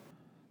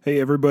Hey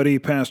everybody,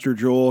 Pastor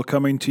Joel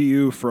coming to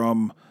you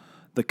from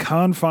the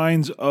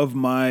confines of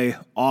my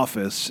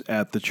office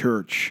at the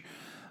church.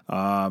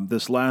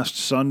 This last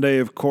Sunday,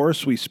 of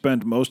course, we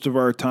spent most of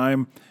our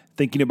time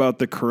thinking about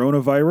the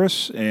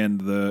coronavirus and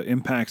the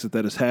impacts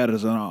that has had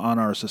on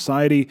our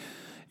society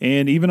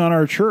and even on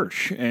our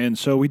church. And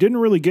so we didn't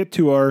really get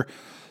to our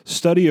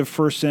study of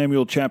 1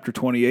 Samuel chapter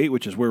 28,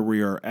 which is where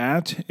we are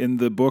at in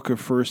the book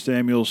of 1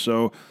 Samuel.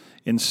 So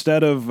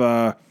instead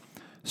of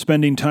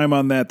spending time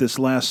on that this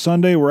last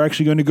Sunday, we're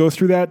actually going to go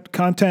through that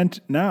content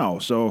now.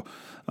 So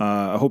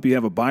I hope you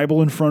have a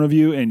Bible in front of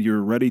you and you're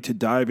ready to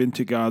dive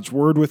into God's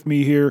Word with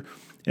me here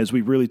as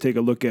we really take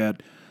a look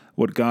at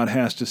what God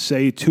has to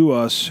say to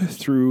us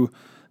through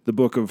the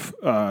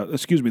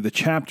the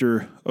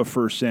chapter of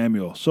 1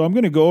 Samuel. So I'm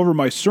going to go over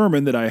my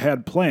sermon that I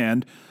had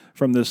planned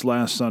from this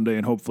last Sunday,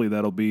 and hopefully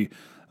that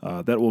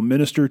will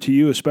minister to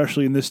you,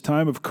 especially in this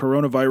time of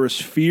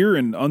coronavirus fear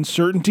and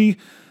uncertainty.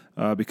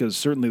 Because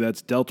certainly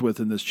that's dealt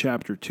with in this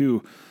chapter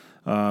too,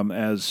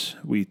 as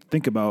we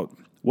think about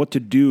what to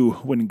do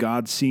when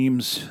God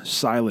seems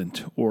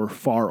silent or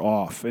far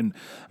off. And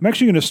I'm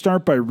actually going to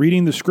start by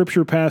reading the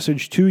scripture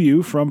passage to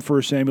you from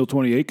 1 Samuel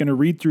 28. Going to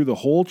read through the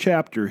whole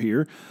chapter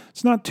here.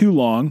 It's not too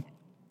long,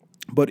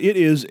 but it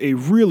is a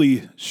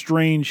really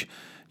strange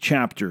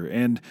chapter.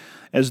 And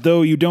as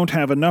though you don't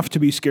have enough to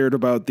be scared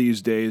about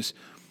these days,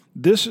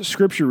 this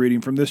scripture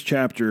reading from this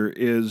chapter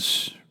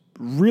is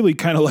really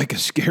kind of like a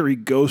scary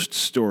ghost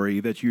story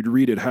that you'd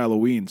read at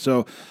Halloween.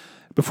 So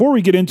before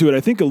we get into it,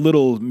 I think a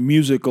little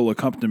musical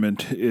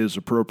accompaniment is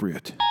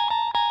appropriate.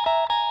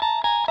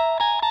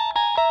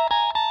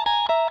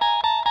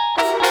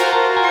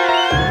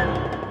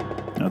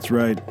 That's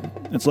right.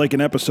 It's like an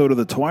episode of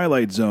The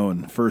Twilight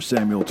Zone, 1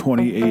 Samuel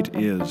 28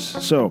 is.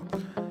 So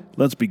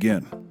let's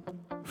begin.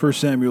 1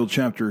 Samuel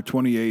chapter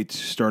 28,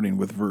 starting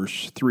with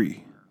verse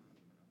 3.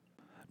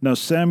 Now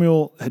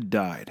Samuel had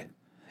died,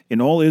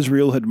 and all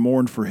Israel had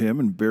mourned for him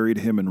and buried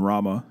him in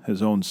Ramah,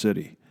 his own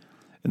city.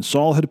 And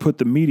Saul had put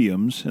the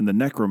mediums and the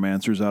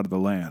necromancers out of the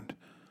land.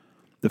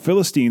 The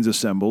Philistines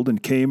assembled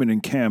and came and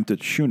encamped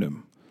at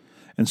Shunem.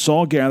 And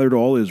Saul gathered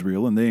all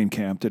Israel, and they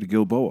encamped at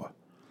Gilboa.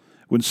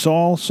 When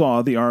Saul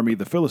saw the army of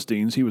the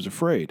Philistines, he was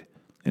afraid,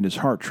 and his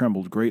heart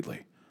trembled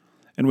greatly.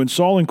 And when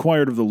Saul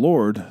inquired of the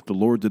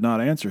Lord did not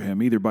answer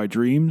him, either by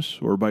dreams,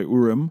 or by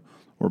Urim,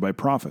 or by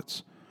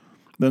prophets.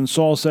 Then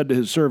Saul said to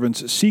his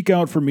servants, "Seek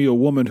out for me a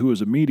woman who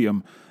is a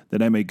medium,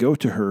 that I may go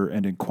to her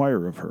and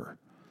inquire of her."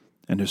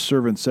 And his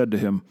servants said to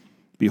him,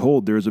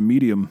 "Behold, there is a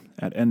medium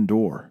at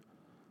Endor."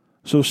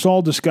 So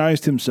Saul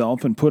disguised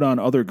himself and put on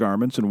other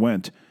garments and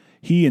went,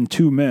 he and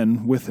 2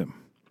 men with him.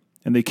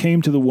 And they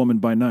came to the woman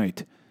by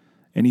night.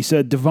 And he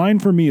said, "Divine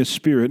for me a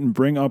spirit, and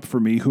bring up for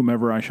me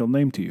whomever I shall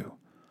name to you."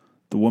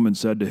 The woman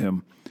said to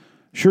him,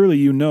 "Surely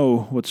you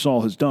know what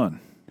Saul has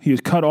done. He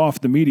has cut off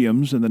the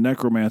mediums and the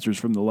necromancers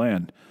from the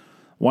land.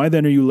 Why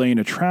then are you laying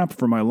a trap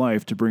for my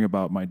life to bring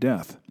about my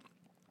death?"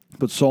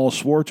 But Saul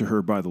swore to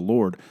her by the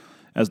Lord,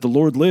 "As the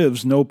Lord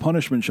lives, no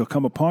punishment shall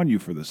come upon you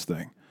for this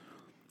thing."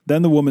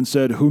 Then the woman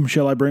said, "Whom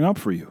shall I bring up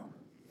for you?"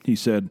 He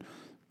said,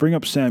 "Bring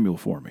up Samuel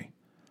for me."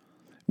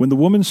 When the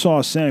woman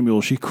saw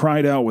Samuel, she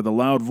cried out with a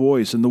loud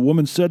voice, and the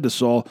woman said to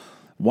Saul,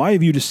 "Why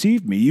have you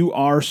deceived me? You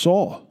are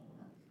Saul."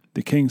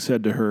 The king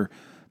said to her,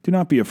 "Do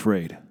not be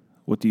afraid.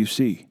 What do you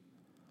see?"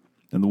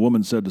 And the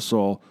woman said to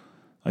Saul,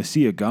 "I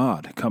see a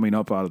god coming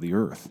up out of the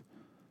earth."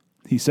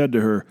 He said to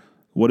her,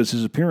 "What is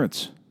his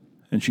appearance?"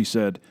 And she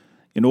said,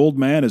 "An old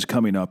man is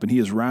coming up, and he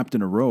is wrapped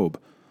in a robe."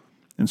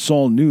 And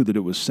Saul knew that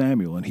it was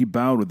Samuel, and he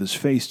bowed with his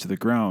face to the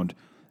ground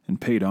and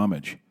paid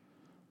homage.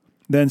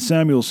 Then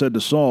Samuel said to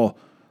Saul,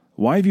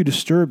 "Why have you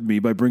disturbed me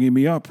by bringing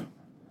me up?"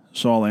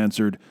 Saul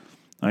answered,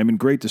 "I am in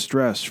great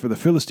distress, for the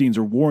Philistines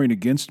are warring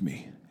against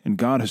me, and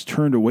God has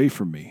turned away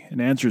from me and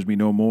answers me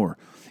no more,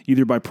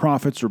 either by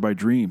prophets or by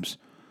dreams.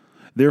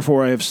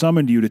 Therefore I have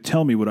summoned you to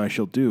tell me what I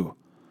shall do."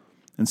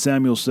 And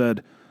Samuel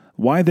said,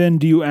 "Why then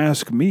do you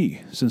ask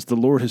me, since the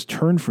Lord has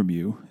turned from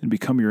you and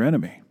become your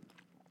enemy?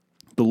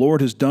 The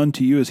Lord has done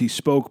to you as he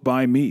spoke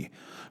by me,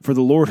 for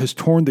the Lord has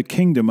torn the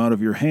kingdom out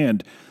of your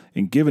hand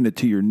and given it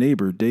to your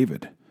neighbor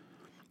David.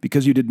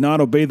 Because you did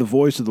not obey the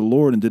voice of the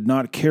Lord and did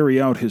not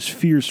carry out his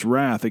fierce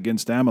wrath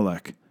against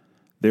Amalek.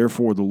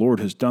 Therefore the Lord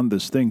has done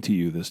this thing to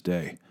you this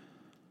day.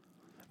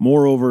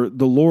 Moreover,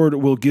 the Lord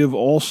will give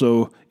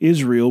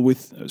Israel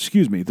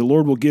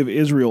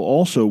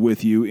also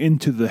with you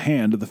into the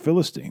hand of the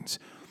Philistines.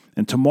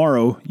 And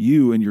tomorrow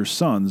you and your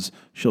sons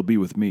shall be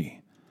with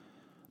me.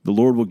 The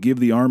Lord will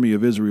give the army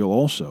of Israel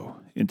also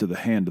into the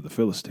hand of the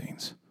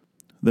Philistines."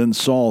 Then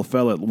Saul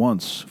fell at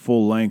once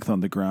full length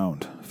on the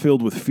ground,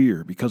 filled with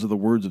fear because of the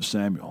words of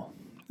Samuel.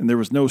 And there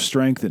was no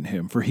strength in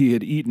him, for he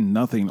had eaten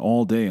nothing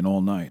all day and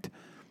all night.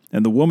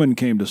 And the woman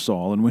came to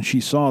Saul, and when she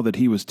saw that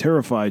he was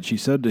terrified, she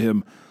said to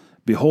him,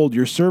 "Behold,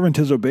 your servant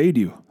has obeyed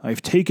you. I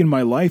have taken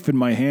my life in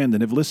my hand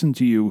and have listened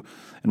to you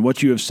and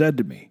what you have said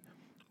to me.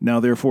 Now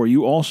therefore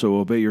you also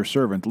obey your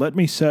servant. Let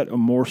me set a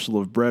morsel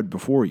of bread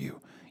before you.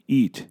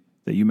 Eat,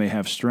 that you may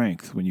have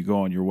strength when you go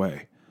on your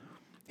way."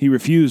 He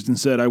refused and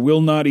said, "I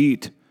will not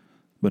eat."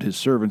 But his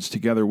servants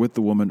together with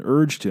the woman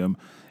urged him,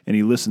 and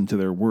he listened to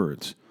their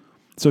words.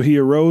 So he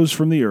arose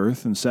from the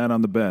earth and sat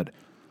on the bed.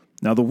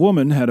 Now the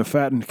woman had a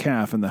fattened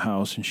calf in the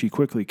house, and she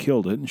quickly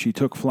killed it, and she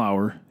took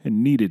flour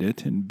and kneaded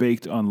it, and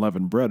baked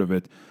unleavened bread of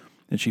it,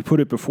 and she put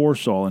it before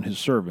Saul and his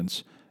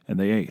servants, and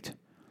they ate.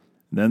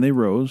 Then they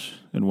rose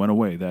and went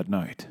away that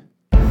night.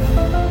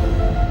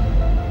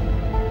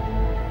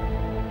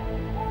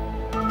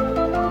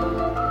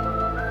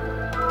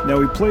 Now,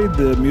 we played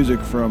the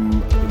music from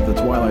The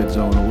Twilight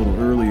Zone a little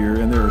earlier,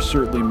 and there are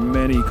certainly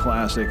many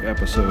classic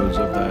episodes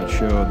of that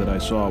show that I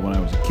saw when I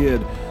was a kid.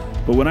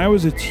 But when I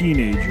was a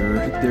teenager,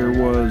 there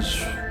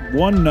was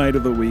one night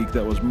of the week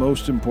that was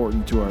most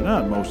important to our,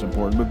 not most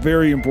important, but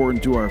very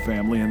important to our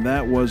family, and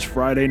that was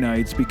Friday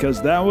nights,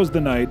 because that was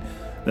the night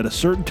that a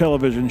certain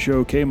television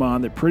show came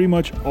on that pretty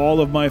much all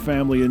of my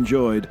family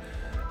enjoyed,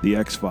 The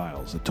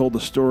X-Files. It told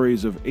the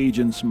stories of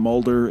Agents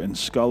Mulder and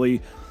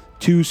Scully,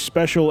 two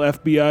special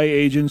FBI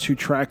agents who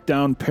tracked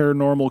down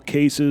paranormal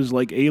cases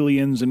like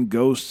aliens and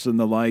ghosts and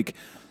the like.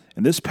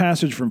 And this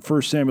passage from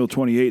 1 Samuel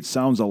 28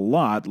 sounds a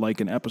lot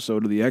like an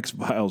episode of The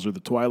X-Files or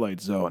The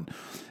Twilight Zone.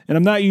 And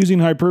I'm not using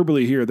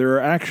hyperbole here. There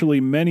are actually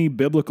many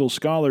biblical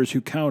scholars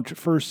who count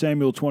 1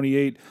 Samuel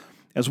 28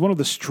 as one of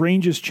the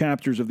strangest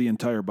chapters of the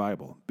entire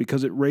Bible,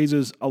 because it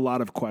raises a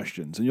lot of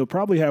questions. And you'll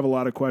probably have a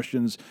lot of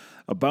questions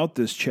about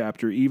this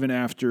chapter even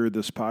after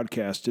this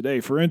podcast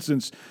today. For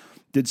instance,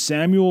 did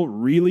Samuel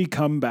really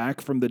come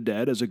back from the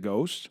dead as a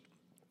ghost?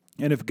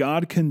 And if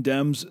God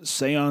condemns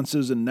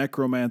seances and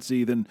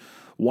necromancy, then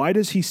why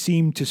does he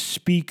seem to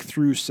speak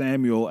through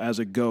Samuel as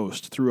a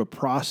ghost, through a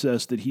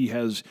process that he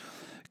has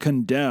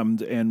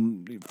condemned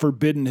and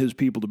forbidden his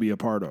people to be a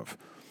part of?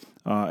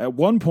 At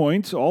one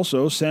point,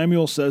 also,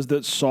 Samuel says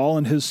that Saul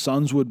and his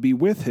sons would be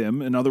with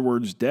him, in other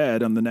words,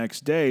 dead, on the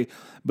next day.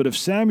 But if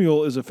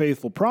Samuel is a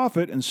faithful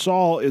prophet and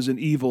Saul is an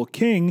evil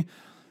king,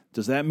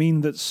 does that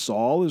mean that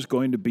Saul is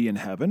going to be in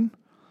heaven?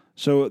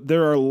 So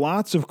there are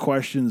lots of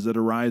questions that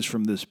arise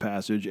from this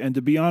passage, and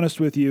to be honest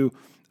with you,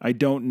 I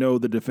don't know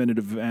the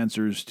definitive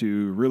answers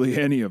to really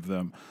any of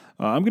them.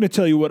 I'm going to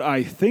tell you what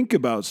I think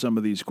about some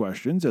of these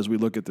questions as we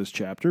look at this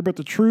chapter, but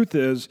the truth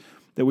is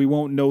that we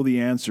won't know the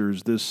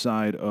answers this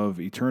side of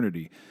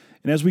eternity.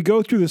 And as we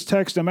go through this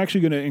text, I'm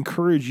actually going to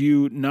encourage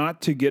you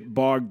not to get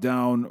bogged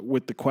down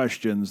with the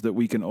questions that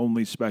we can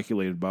only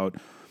speculate about.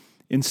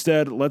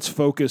 Instead, let's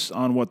focus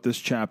on what this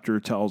chapter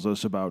tells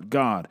us about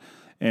God.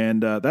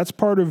 And that's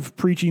part of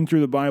preaching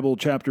through the Bible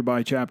chapter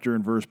by chapter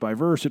and verse by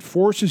verse. It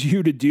forces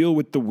you to deal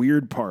with the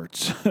weird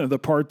parts, the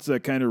parts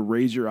that kind of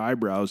raise your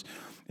eyebrows.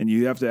 And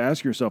you have to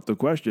ask yourself the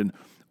question,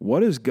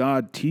 what is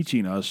God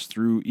teaching us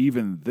through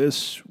even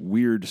this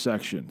weird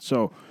section?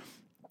 So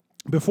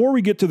before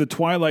we get to the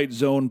Twilight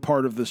Zone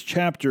part of this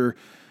chapter,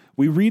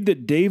 we read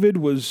that David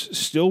was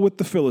still with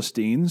the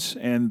Philistines,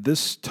 and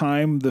this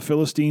time the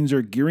Philistines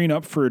are gearing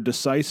up for a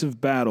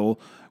decisive battle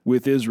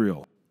with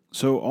Israel.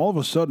 So all of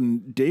a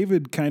sudden,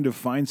 David kind of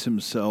finds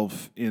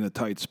himself in a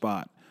tight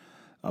spot.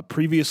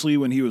 Previously,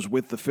 when he was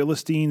with the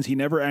Philistines, he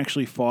never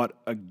actually fought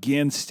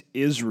against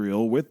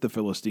Israel with the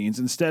Philistines.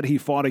 Instead, he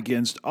fought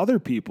against other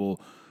people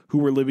who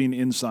were living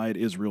inside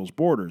Israel's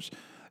borders.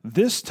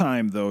 This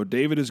time, though,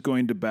 David is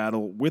going to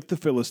battle with the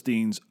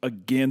Philistines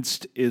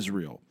against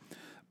Israel.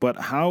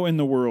 But how in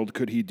the world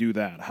could he do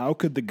that? How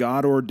could the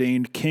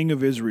God-ordained king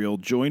of Israel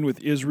join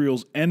with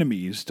Israel's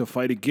enemies to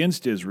fight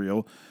against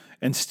Israel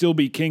and still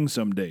be king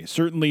someday?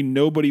 Certainly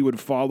nobody would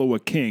follow a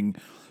king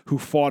who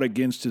fought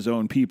against his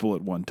own people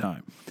at one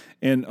time.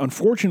 And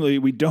unfortunately,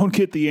 we don't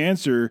get the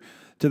answer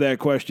to that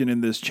question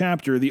in this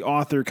chapter. The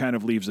author kind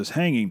of leaves us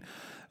hanging.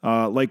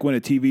 Like when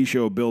a TV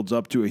show builds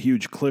up to a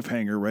huge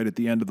cliffhanger right at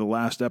the end of the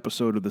last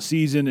episode of the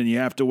season, and you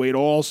have to wait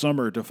all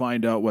summer to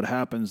find out what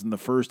happens in the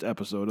first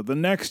episode of the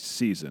next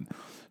season.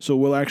 So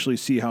we'll actually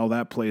see how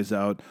that plays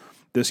out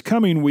this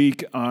coming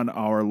week on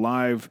our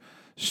live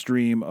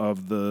stream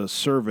of the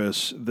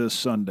service this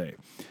Sunday.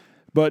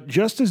 But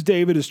just as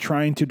David is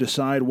trying to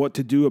decide what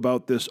to do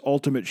about this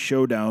ultimate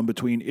showdown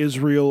between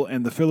Israel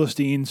and the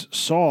Philistines,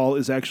 Saul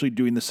is actually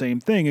doing the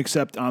same thing,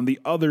 except on the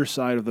other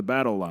side of the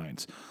battle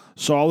lines.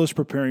 Saul is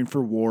preparing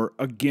for war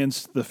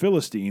against the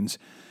Philistines,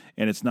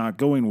 and it's not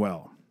going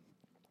well.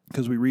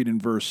 Because we read in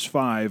verse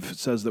 5, it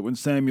says that when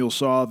Samuel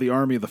saw the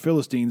army of the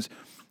Philistines,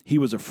 he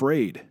was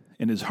afraid,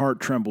 and his heart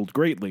trembled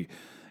greatly.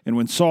 And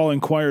when Saul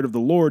inquired of the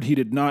Lord, he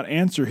did not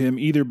answer him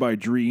either by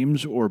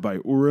dreams or by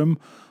Urim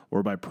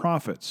or by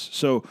prophets.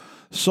 So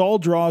Saul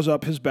draws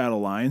up his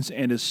battle lines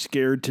and is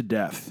scared to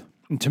death.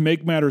 And to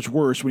make matters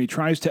worse, when he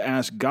tries to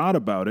ask God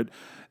about it,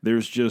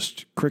 there's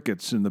just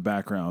crickets in the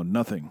background,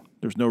 nothing.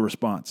 There's no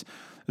response.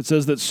 It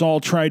says that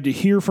Saul tried to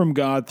hear from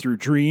God through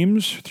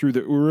dreams, through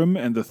the Urim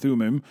and the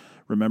Thummim.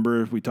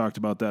 Remember, we talked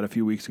about that a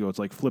few weeks ago. It's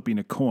like flipping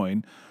a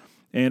coin.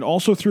 And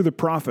also through the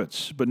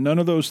prophets. But none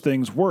of those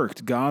things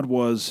worked. God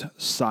was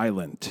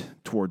silent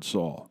toward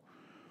Saul.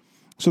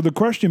 So the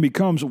question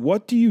becomes,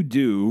 what do you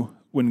do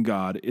when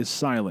God is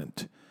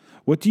silent?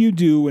 What do you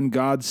do when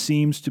God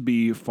seems to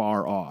be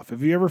far off?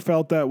 Have you ever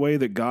felt that way,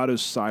 that God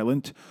is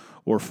silent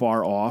or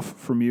far off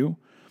from you?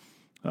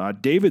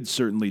 David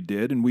certainly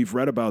did, and we've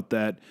read about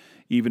that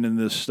even in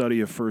this study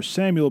of 1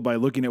 Samuel by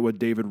looking at what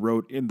David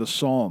wrote in the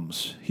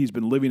Psalms. He's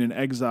been living in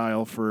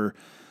exile for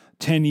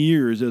 10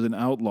 years as an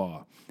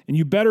outlaw. And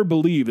you better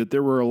believe that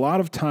there were a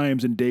lot of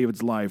times in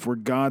David's life where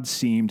God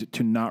seemed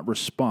to not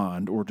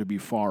respond or to be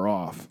far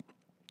off.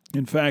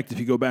 In fact, if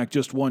you go back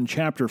just one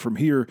chapter from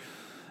here,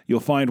 you'll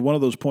find one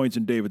of those points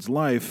in David's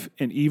life,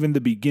 and even the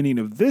beginning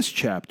of this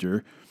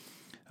chapter,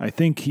 I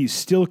think he's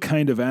still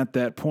kind of at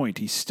that point.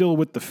 He's still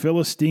with the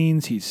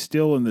Philistines. He's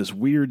still in this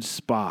weird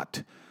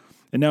spot.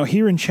 And now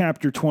here in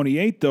chapter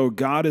 28, though,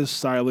 God is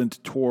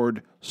silent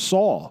toward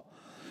Saul.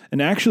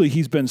 And actually,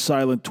 he's been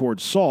silent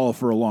toward Saul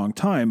for a long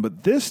time,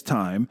 but this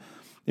time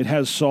it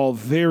has Saul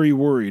very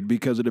worried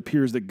because it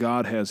appears that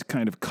God has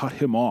kind of cut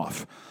him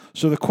off.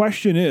 So the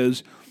question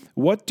is,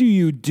 what do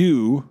you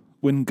do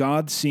when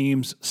God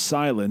seems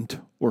silent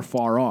or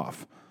far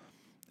off?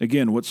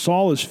 Again, what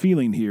Saul is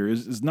feeling here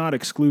is not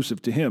exclusive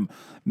to him.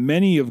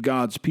 Many of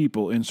God's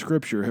people in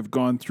Scripture have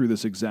gone through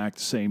this exact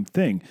same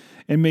thing,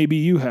 and maybe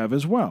you have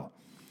as well.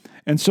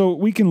 And so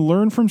we can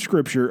learn from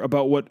Scripture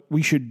about what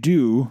we should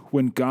do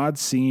when God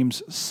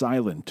seems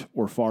silent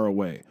or far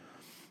away.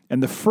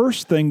 And the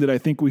first thing that I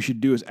think we should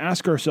do is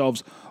ask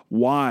ourselves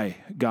why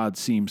God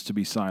seems to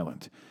be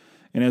silent.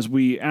 And as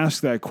we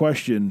ask that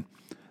question,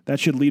 that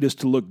should lead us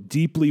to look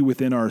deeply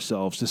within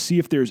ourselves to see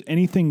if there's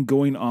anything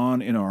going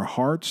on in our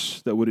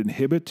hearts that would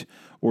inhibit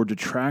or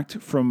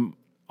detract from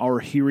our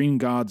hearing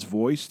God's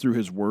voice through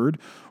His Word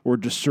or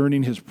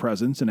discerning His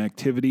presence and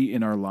activity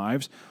in our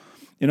lives.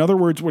 In other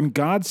words, when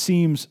God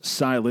seems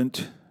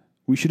silent,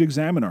 we should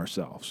examine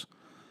ourselves.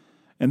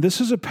 And this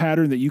is a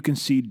pattern that you can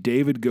see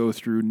David go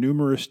through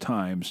numerous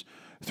times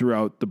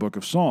throughout the book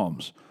of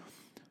Psalms.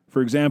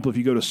 For example, if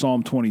you go to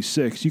Psalm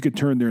 26, you could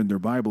turn there in your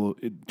Bible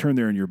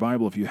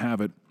if you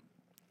have it.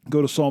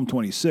 Go to Psalm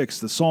 26.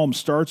 The psalm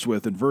starts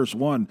with, in verse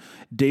 1,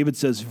 David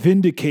says,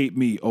 "Vindicate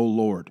me, O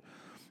Lord."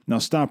 Now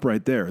stop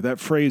right there. That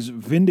phrase,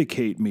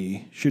 "vindicate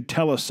me," should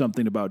tell us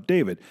something about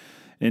David.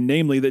 And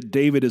namely that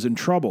David is in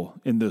trouble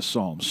in this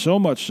psalm, so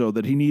much so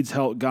that he needs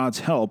God's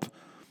help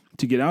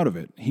to get out of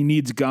it. He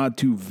needs God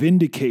to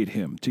vindicate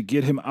him, to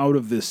get him out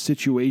of this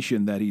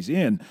situation that he's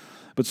in.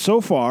 But so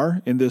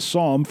far in this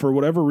psalm, for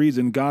whatever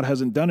reason, God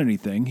hasn't done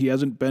anything. He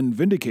hasn't been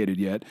vindicated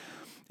yet.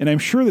 And I'm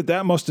sure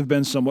that must have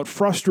been somewhat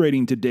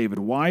frustrating to David.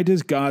 Why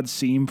does God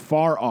seem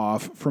far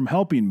off from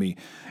helping me?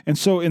 And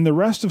so in the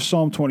rest of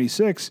Psalm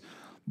 26,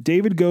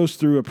 David goes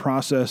through a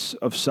process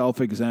of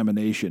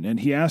self-examination, and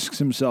he asks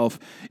himself,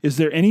 is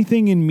there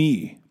anything in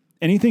me,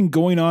 anything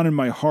going on in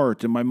my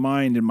heart, in my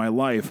mind, in my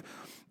life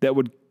that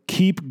would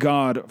keep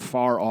God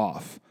far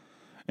off?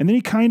 And then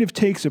he kind of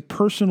takes a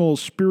personal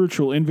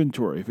spiritual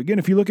inventory. Again,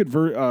 if you look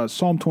at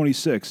Psalm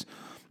 26,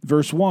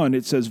 verse 1,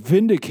 it says,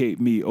 "Vindicate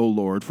me, O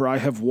Lord, for I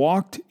have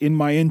walked in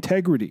my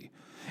integrity,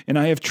 and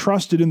I have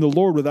trusted in the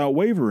Lord without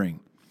wavering.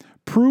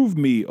 Prove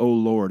me, O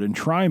Lord, and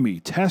try me.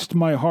 Test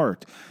my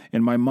heart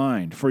and my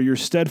mind, for your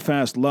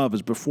steadfast love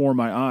is before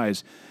my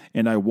eyes,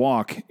 and I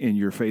walk in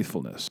your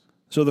faithfulness."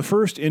 So the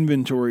first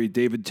inventory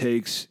David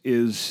takes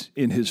is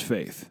in his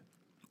faith.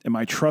 Am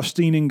I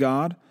trusting in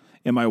God?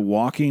 Am I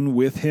walking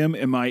with Him?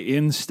 Am I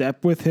in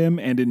step with Him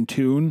and in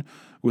tune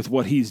with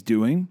what He's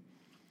doing?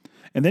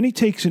 And then he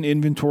takes an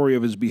inventory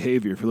of his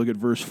behavior. If you look at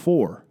verse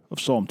 4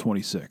 of Psalm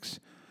 26,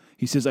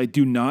 he says, "I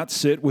do not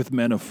sit with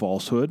men of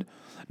falsehood,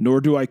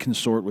 nor do I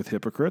consort with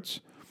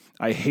hypocrites.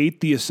 I hate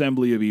the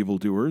assembly of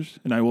evildoers,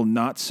 and I will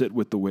not sit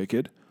with the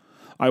wicked.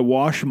 I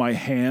wash my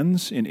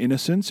hands in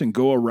innocence and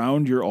go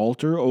around your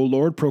altar, O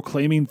Lord,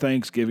 proclaiming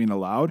thanksgiving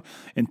aloud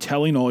and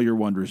telling all your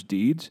wondrous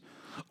deeds.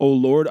 O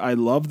Lord, I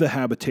love the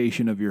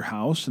habitation of your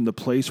house and the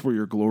place where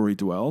your glory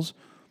dwells.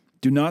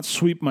 Do not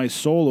sweep my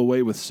soul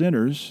away with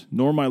sinners,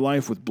 nor my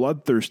life with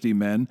bloodthirsty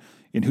men,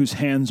 in whose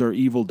hands are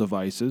evil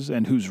devices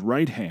and whose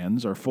right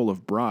hands are full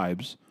of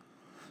bribes."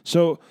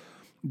 So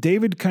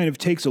David kind of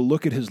takes a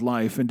look at his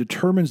life and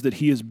determines that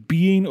he is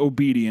being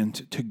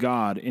obedient to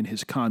God in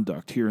his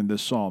conduct here in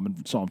this psalm,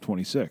 in Psalm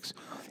 26.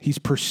 He's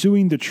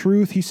pursuing the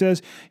truth, he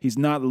says. He's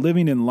not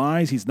living in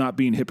lies. He's not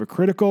being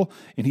hypocritical,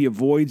 and he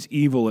avoids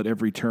evil at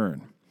every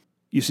turn.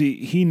 You see,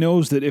 he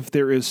knows that if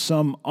there is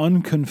some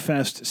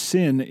unconfessed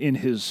sin in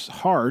his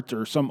heart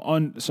or some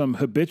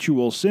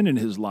habitual sin in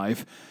his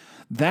life,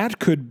 that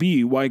could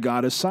be why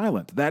God is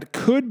silent. That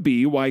could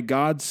be why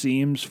God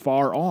seems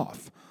far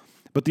off.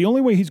 But the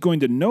only way he's going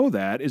to know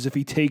that is if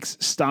he takes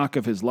stock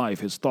of his life,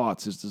 his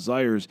thoughts, his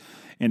desires,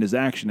 and his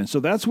action. And so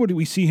that's what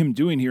we see him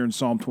doing here in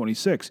Psalm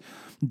 26.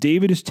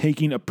 David is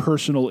taking a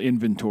personal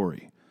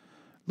inventory.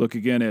 Look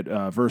again at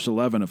verse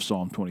 11 of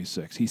Psalm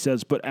 26. He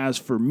says, "But as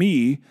for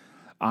me,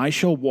 I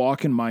shall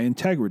walk in my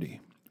integrity.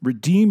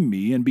 Redeem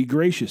me and be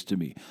gracious to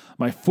me.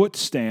 My foot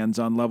stands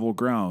on level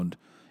ground.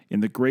 In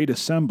the great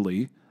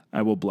assembly,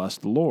 I will bless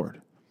the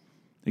Lord."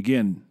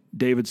 Again,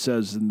 David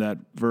says in that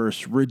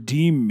verse,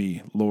 "Redeem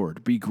me,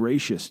 Lord. Be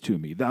gracious to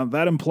me." Now,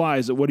 that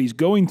implies that what he's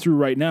going through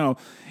right now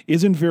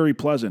isn't very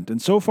pleasant.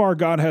 And so far,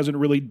 God hasn't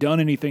really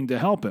done anything to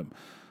help him.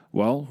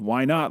 Well,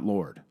 why not,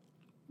 Lord?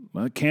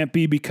 Well, it can't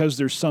be because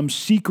there's some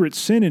secret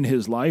sin in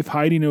his life,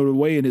 hiding it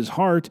away in his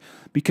heart,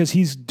 because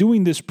he's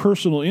doing this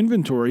personal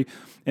inventory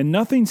and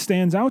nothing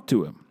stands out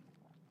to him.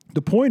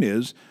 The point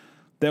is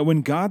that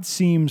when God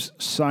seems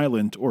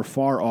silent or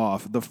far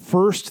off, the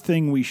first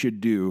thing we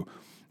should do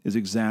is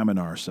examine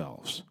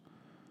ourselves.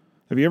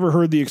 Have you ever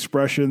heard the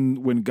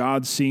expression, when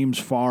God seems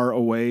far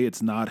away,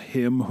 it's not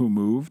him who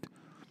moved?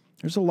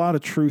 There's a lot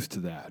of truth to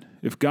that.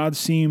 If God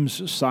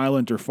seems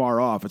silent or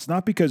far off, it's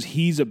not because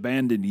he's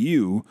abandoned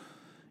you.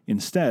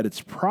 Instead,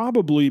 it's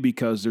probably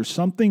because there's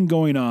something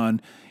going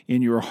on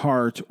in your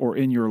heart or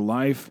in your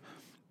life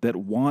that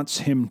wants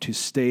him to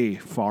stay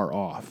far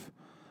off.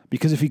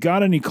 Because if he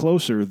got any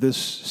closer, this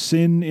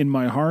sin in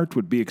my heart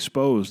would be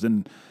exposed.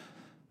 And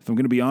if I'm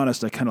going to be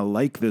honest, I kind of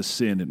like this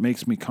sin. It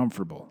makes me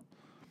comfortable.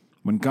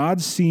 When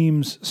God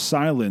seems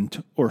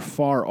silent or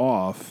far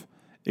off,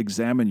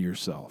 examine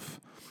yourself.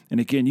 And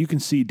again, you can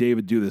see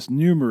David do this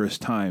numerous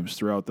times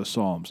throughout the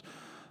Psalms.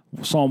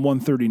 Psalm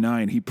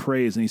 139, he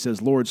prays and he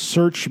says, Lord,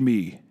 search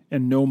me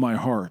and know my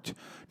heart.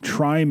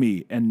 Try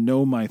me and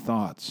know my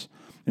thoughts.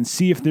 And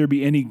see if there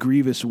be any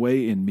grievous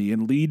way in me,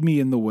 and lead me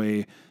in the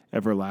way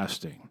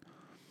everlasting.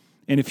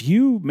 And if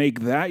you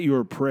make that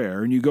your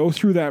prayer, and you go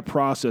through that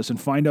process and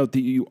find out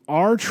that you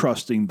are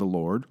trusting the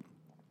Lord,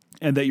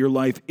 and that your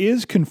life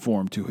is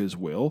conformed to his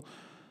will,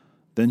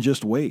 then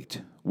just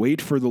wait.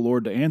 Wait for the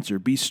Lord to answer.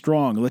 Be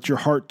strong. Let your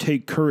heart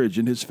take courage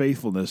in his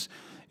faithfulness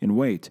and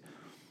wait.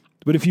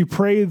 But if you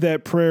pray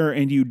that prayer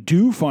and you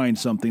do find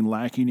something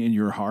lacking in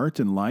your heart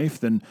and life,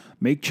 then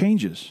make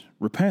changes.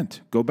 Repent.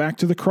 Go back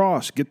to the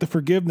cross. Get the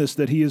forgiveness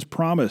that he has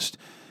promised,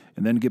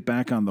 and then get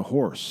back on the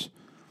horse.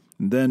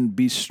 And then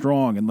be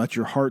strong and let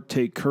your heart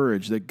take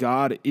courage that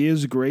God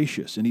is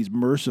gracious and he's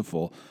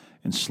merciful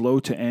and slow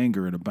to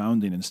anger and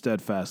abounding in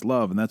steadfast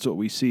love. And that's what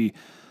we see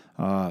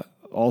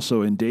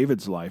also in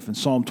David's life. In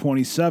Psalm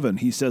 27,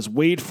 he says,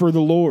 wait for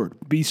the Lord,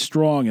 be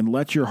strong, and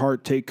let your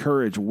heart take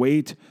courage.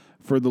 Wait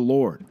for the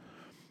Lord.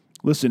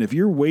 Listen, if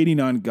you're waiting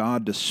on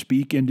God to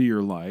speak into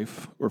your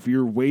life, or if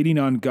you're waiting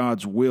on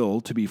God's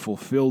will to be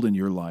fulfilled in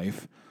your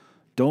life,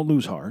 don't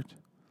lose heart.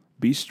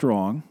 Be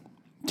strong.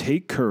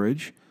 Take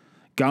courage.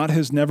 God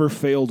has never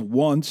failed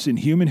once in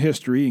human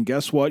history, and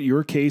guess what?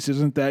 Your case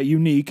isn't that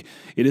unique.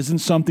 It isn't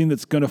something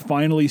that's going to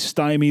finally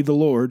stymie the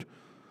Lord.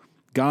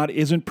 God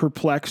isn't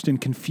perplexed and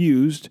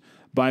confused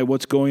by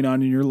what's going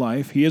on in your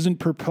life. He isn't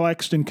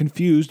perplexed and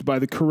confused by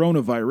the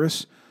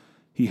coronavirus.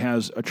 He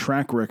has a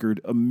track record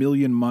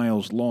 1,000,000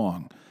 miles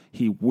long.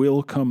 He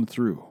will come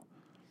through.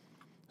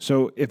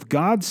 So if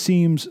God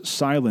seems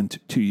silent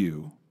to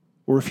you,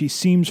 or if he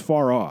seems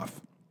far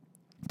off,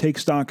 take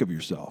stock of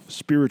yourself,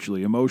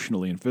 spiritually,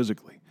 emotionally, and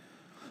physically.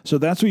 So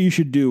that's what you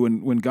should do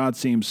when God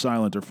seems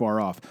silent or far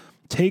off.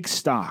 Take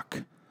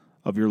stock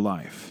of your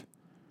life.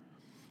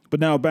 But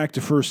now back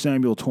to 1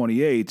 Samuel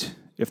 28.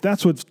 If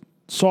that's what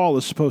Saul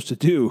is supposed to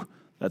do,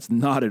 that's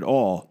not at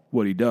all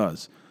what he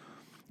does.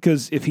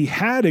 Because if he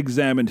had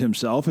examined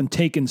himself and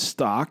taken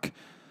stock,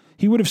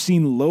 he would have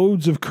seen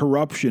loads of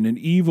corruption and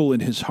evil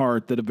in his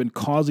heart that have been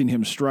causing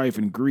him strife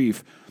and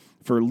grief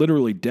for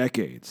literally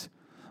decades.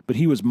 But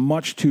he was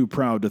much too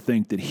proud to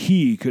think that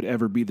he could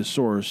ever be the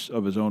source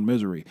of his own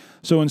misery.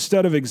 So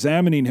instead of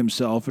examining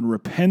himself and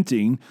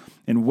repenting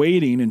and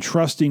waiting and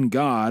trusting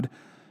God,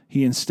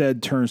 he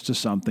instead turns to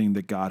something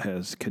that God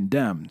has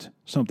condemned,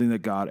 something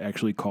that God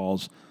actually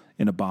calls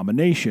an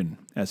abomination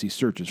as he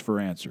searches for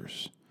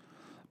answers.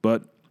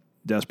 But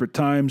desperate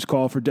times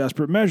call for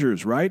desperate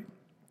measures, right?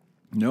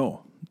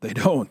 No, they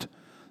don't.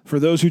 For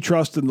those who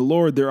trust in the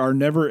Lord, there are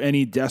never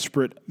any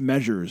desperate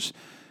measures.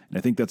 And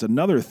I think that's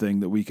another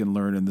thing that we can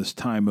learn in this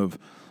time of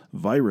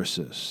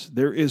viruses.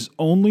 There is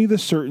only the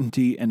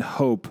certainty and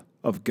hope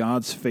of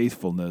God's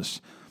faithfulness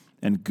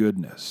and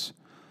goodness.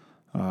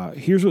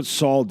 Here's what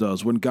Saul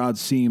does when God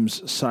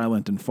seems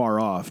silent and far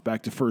off.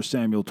 Back to 1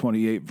 Samuel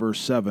 28, verse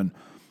 7.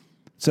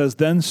 It says,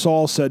 Then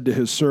Saul said to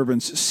his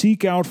servants,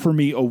 Seek out for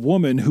me a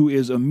woman who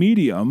is a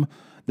medium,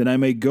 that I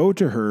may go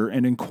to her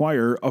and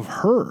inquire of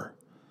her.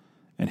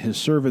 And his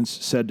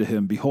servants said to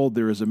him, Behold,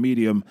 there is a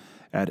medium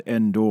at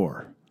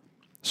Endor.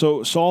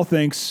 So Saul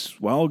thinks,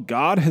 well,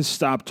 God has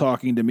stopped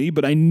talking to me,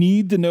 but I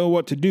need to know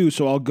what to do,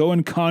 so I'll go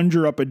and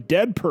conjure up a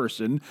dead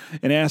person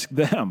and ask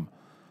them.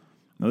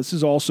 Now, this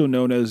is also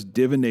known as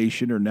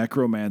divination or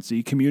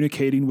necromancy,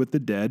 communicating with the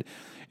dead.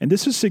 And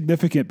this is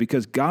significant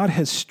because God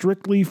has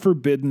strictly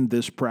forbidden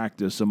this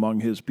practice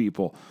among his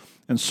people.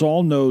 And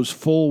Saul knows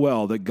full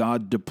well that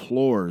God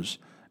deplores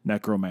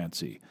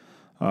necromancy.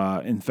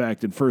 In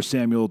fact, in 1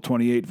 Samuel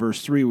 28,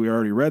 verse 3, we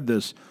already read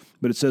this,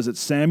 but it says that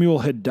Samuel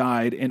had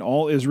died, and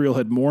all Israel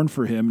had mourned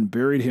for him and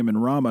buried him in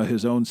Ramah,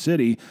 his own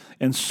city,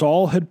 and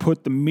Saul had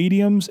put the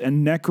mediums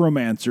and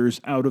necromancers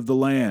out of the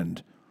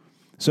land.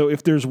 So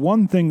if there's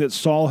one thing that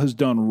Saul has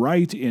done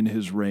right in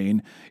his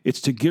reign,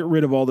 it's to get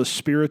rid of all the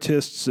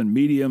spiritists and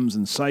mediums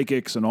and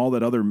psychics and all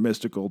that other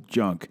mystical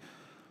junk.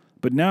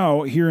 But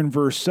now, here in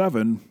verse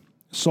 7,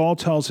 Saul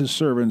tells his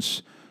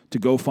servants to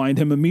go find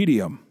him a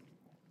medium.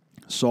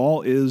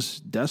 Saul is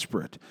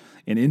desperate,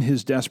 And in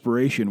his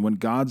desperation, when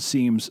God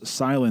seems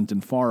silent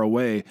and far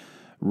away,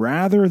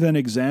 rather than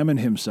examine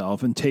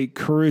himself and take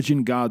courage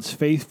in God's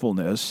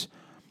faithfulness,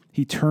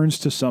 he turns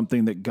to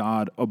something that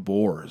God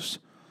abhors.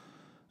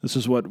 This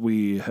is what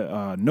we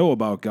know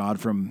about God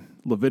from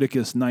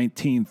Leviticus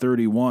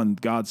 19:31.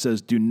 God says,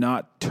 "Do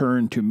not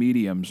turn to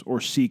mediums or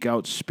seek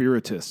out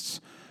spiritists,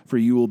 for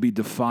you will be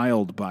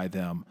defiled by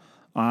them.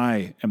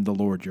 I am the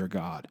Lord your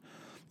God."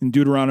 In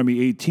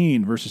Deuteronomy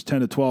 18, verses 10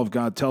 to 12,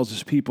 God tells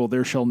his people,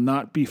 "There shall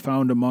not be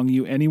found among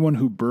you anyone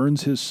who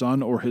burns his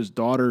son or his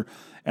daughter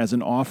as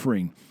an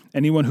offering,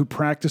 anyone who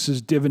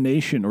practices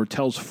divination or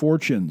tells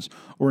fortunes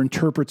or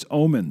interprets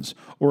omens,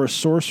 or a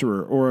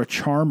sorcerer or a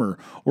charmer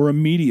or a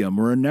medium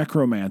or a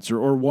necromancer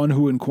or one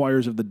who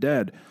inquires of the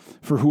dead.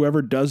 For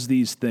whoever does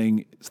these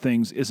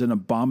things is an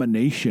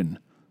abomination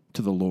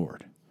to the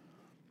Lord."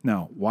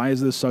 Now, why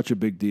is this such a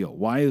big deal?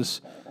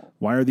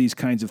 Why are these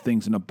kinds of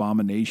things an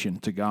abomination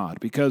to God?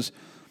 Because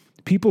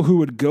people who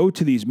would go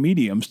to these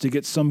mediums to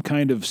get some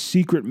kind of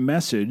secret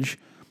message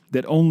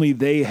that only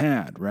they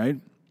had,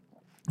 right?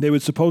 They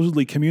would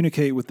supposedly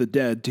communicate with the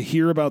dead to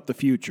hear about the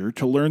future,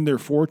 to learn their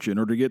fortune,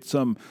 or to get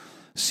some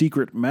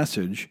secret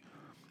message.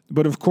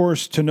 But of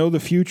course, to know the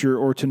future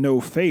or to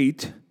know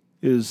fate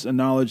is a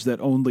knowledge that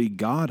only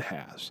God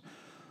has.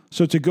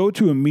 So to go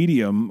to a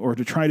medium or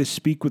to try to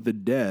speak with the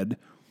dead,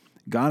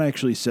 God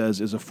actually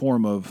says is a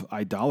form of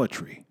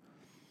idolatry.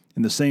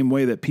 In the same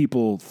way that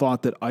people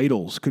thought that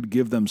idols could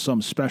give them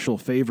some special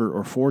favor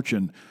or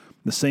fortune,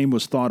 the same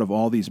was thought of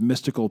all these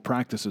mystical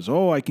practices.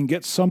 Oh, I can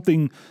get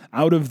something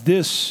out of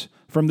this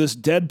from this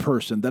dead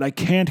person that I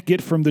can't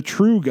get from the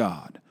true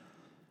God.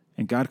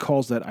 And God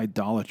calls that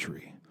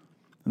idolatry.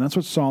 And that's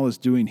what Saul is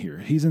doing here.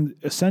 He's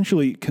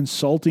essentially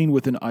consulting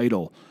with an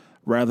idol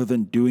rather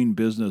than doing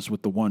business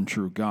with the one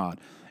true God.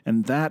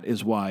 And that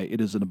is why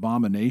it is an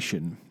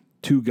abomination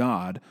to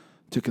God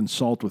to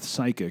consult with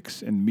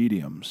psychics and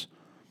mediums.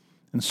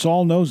 And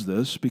Saul knows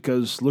this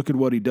because look at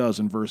what he does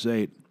in verse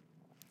 8.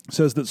 It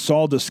says that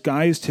Saul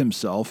disguised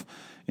himself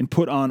and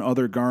put on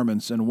other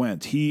garments and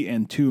went, he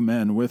and 2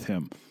 men with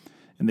him.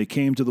 And they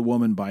came to the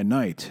woman by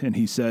night, and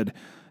he said,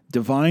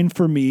 "Divine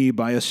for me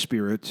by a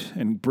spirit,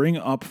 and bring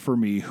up for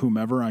me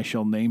whomever I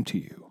shall name to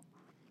you."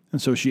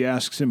 And so she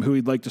asks him who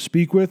he'd like to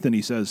speak with, and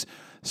he says,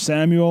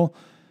 "Samuel."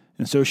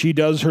 And so she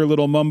does her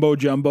little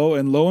mumbo-jumbo,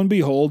 and lo and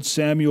behold,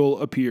 Samuel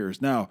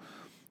appears. Now,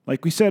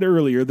 like we said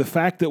earlier, the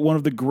fact that one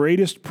of the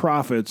greatest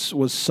prophets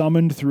was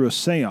summoned through a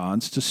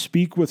seance to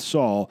speak with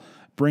Saul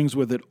brings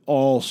with it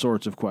all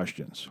sorts of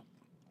questions.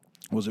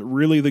 Was it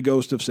really the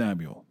ghost of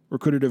Samuel? Or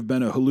could it have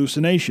been a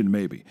hallucination,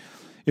 maybe?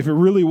 If it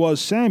really was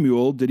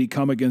Samuel, did he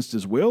come against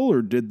his will,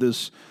 or did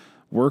this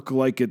work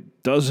like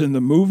it does in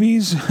the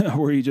movies,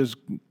 where you just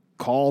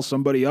call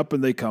somebody up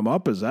and they come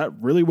up? Is that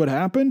really what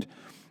happened?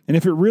 And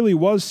if it really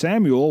was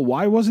Samuel,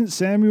 why wasn't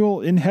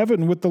Samuel in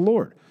heaven with the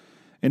Lord?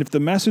 And if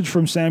the message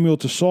from Samuel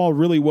to Saul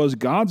really was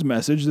God's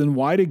message, then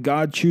why did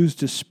God choose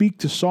to speak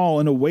to Saul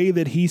in a way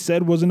that he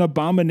said was an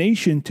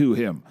abomination to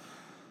him?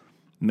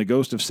 And the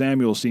ghost of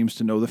Samuel seems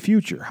to know the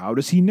future. How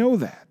does he know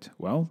that?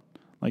 Well,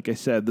 like I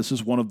said, this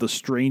is one of the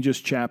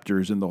strangest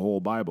chapters in the whole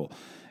Bible.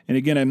 And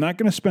again, I'm not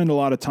going to spend a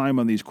lot of time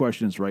on these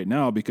questions right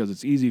now because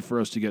it's easy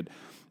for us to get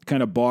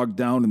kind of bogged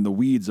down in the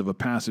weeds of a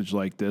passage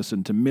like this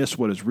and to miss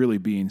what is really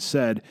being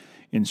said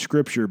in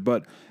Scripture.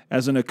 But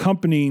as an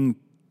accompanying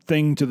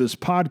thing to this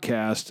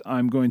podcast,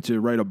 I'm going to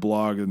write a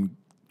blog and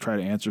try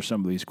to answer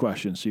some of these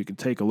questions. So you can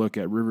take a look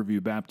at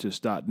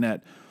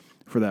riverviewbaptist.net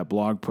for that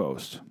blog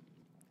post.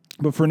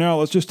 But for now,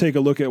 let's just take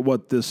a look at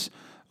what this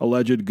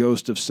alleged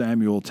ghost of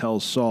Samuel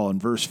tells Saul. In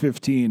verse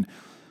 15,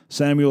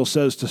 Samuel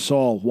says to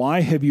Saul,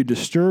 "Why have you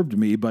disturbed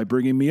me by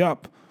bringing me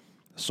up?"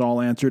 Saul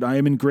answered, "I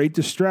am in great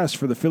distress,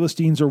 for the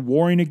Philistines are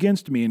warring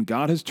against me, and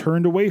God has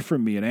turned away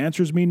from me and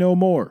answers me no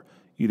more,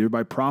 either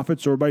by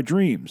prophets or by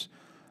dreams.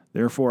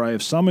 Therefore I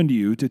have summoned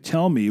you to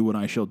tell me what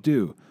I shall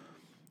do."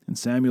 And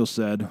Samuel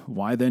said,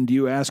 "Why then do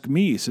you ask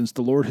me, since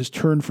the Lord has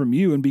turned from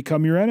you and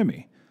become your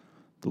enemy?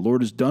 The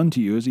Lord has done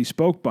to you as he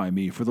spoke by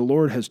me, for the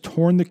Lord has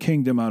torn the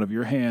kingdom out of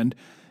your hand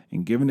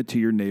and given it to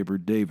your neighbor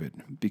David,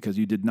 because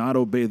you did not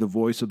obey the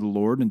voice of the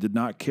Lord and did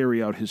not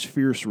carry out his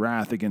fierce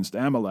wrath against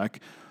Amalek.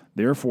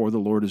 Therefore the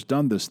Lord has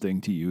done this thing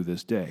to you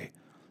this day.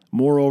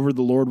 Moreover,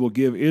 the Lord will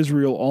give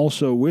Israel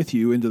also with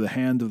you into the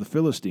hand of the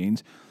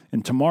Philistines,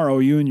 and tomorrow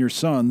you and your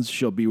sons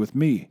shall be with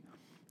me.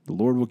 The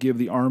Lord will give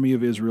the army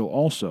of Israel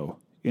also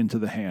into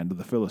the hand of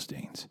the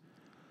Philistines."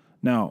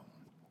 Now,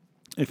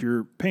 if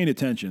you're paying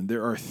attention,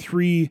 there are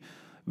 3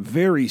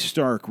 very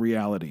stark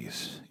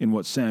realities in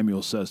what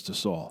Samuel says to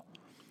Saul.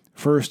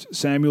 First,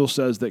 Samuel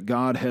says that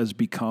God has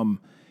become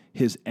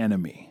his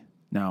enemy.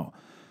 Now,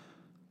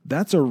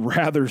 that's a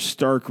rather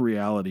stark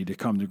reality to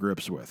come to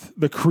grips with.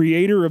 The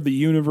creator of the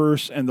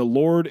universe and the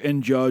Lord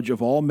and judge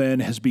of all men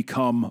has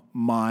become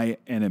my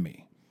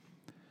enemy.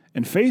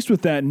 And faced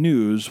with that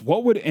news,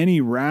 what would any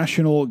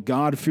rational,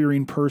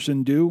 God-fearing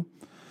person do?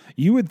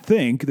 You would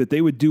think that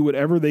they would do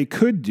whatever they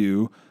could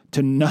do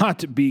to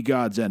not be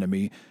God's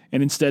enemy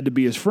and instead to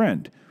be his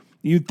friend.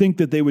 You'd think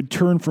that they would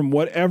turn from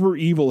whatever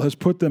evil has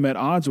put them at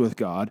odds with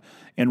God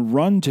and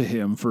run to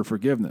him for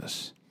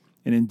forgiveness.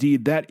 And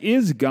indeed, that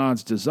is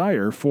God's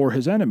desire for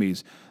his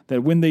enemies,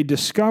 that when they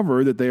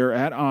discover that they are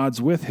at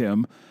odds with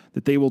him,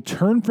 that they will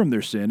turn from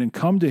their sin and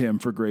come to him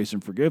for grace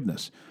and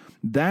forgiveness.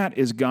 That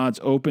is God's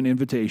open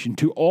invitation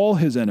to all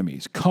his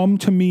enemies. Come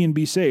to me and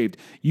be saved.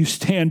 You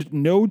stand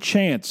no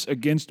chance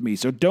against me.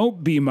 So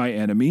don't be my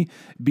enemy,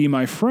 be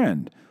my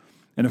friend.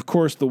 And of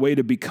course, the way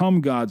to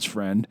become God's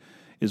friend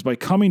is by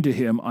coming to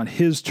him on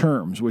his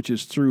terms, which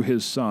is through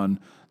his Son,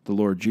 the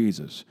Lord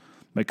Jesus.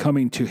 By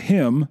coming to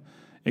him,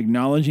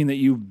 acknowledging that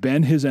you've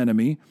been his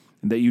enemy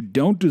and that you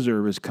don't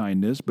deserve his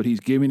kindness, but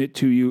he's giving it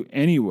to you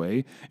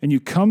anyway, and you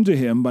come to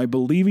him by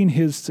believing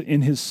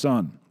in his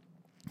Son,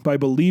 by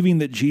believing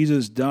that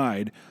Jesus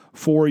died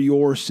for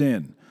your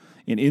sin,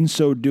 and in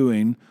so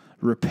doing,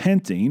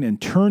 repenting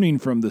and turning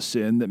from the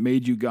sin that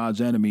made you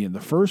God's enemy in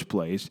the first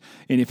place.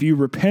 And if you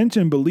repent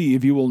and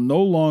believe, you will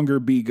no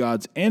longer be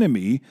God's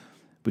enemy,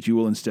 but you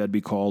will instead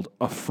be called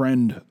a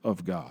friend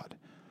of God.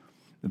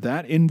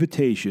 That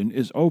invitation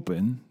is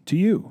open to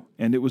you,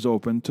 and it was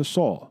open to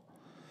Saul.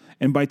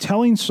 And by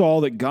telling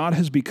Saul that God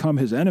has become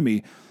his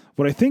enemy,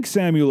 what I think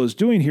Samuel is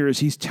doing here is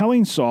he's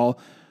telling Saul,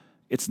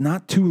 it's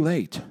not too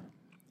late.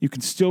 You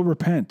can still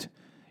repent.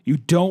 You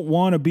don't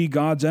want to be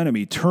God's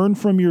enemy. Turn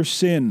from your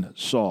sin,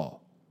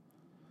 Saul.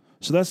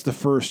 So that's the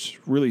first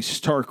really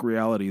stark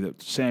reality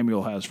that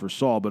Samuel has for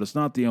Saul, but it's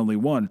not the only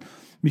one,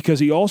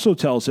 because he also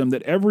tells him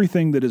that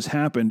everything that has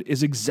happened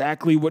is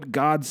exactly what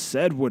God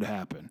said would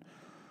happen.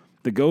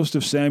 The ghost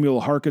of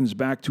Samuel harkens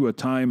back to a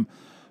time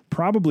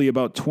probably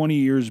about 20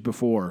 years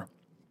before,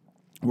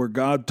 where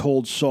God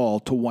told Saul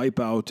to wipe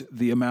out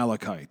the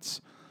Amalekites.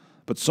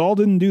 But Saul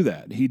didn't do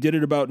that. He did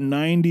it about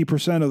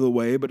 90% of the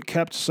way, but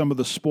kept some of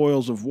the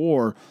spoils of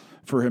war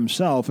for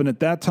himself. And at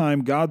that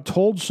time, God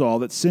told Saul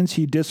that since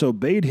he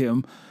disobeyed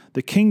him,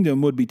 the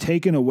kingdom would be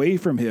taken away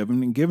from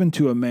him and given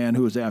to a man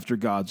who was after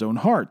God's own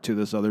heart, to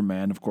this other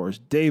man, of course,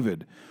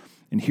 David.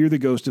 And here the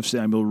ghost of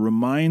Samuel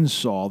reminds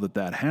Saul that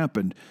that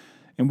happened.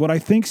 And what I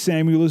think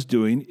Samuel is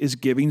doing is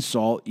giving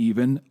Saul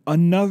even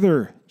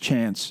another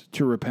chance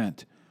to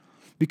repent.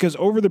 Because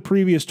over the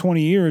previous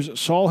 20 years,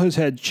 Saul has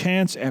had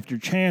chance after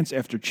chance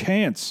after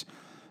chance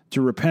to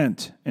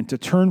repent and to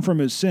turn from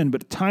his sin.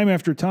 But time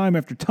after time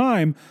after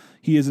time,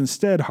 he has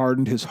instead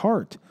hardened his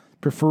heart,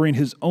 preferring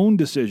his own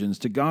decisions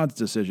to God's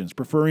decisions,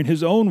 preferring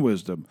his own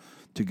wisdom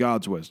to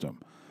God's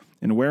wisdom.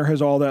 And where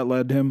has all that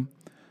led him?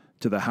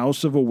 To the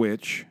house of a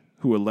witch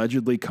who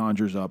allegedly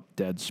conjures up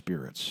dead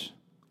spirits.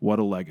 What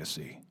a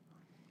legacy.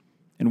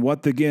 And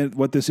what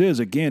this is,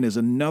 again, is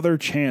another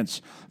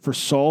chance for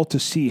Saul to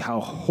see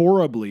how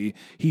horribly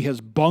he has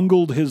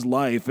bungled his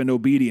life in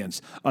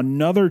obedience.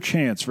 Another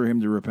chance for him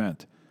to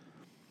repent.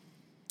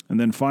 And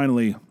then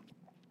finally,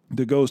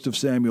 the ghost of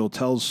Samuel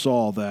tells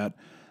Saul that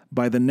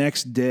by the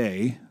next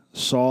day,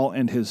 Saul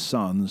and his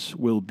sons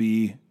will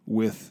be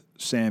with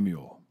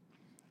Samuel.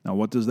 Now,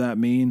 what does that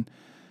mean?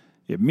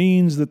 It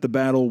means that the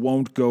battle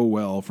won't go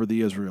well for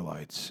the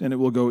Israelites, and it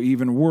will go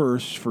even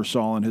worse for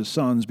Saul and his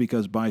sons,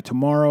 because by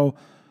tomorrow,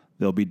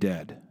 they'll be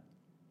dead.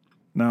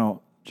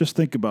 Now, just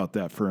think about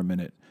that for a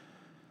minute.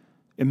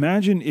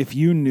 Imagine if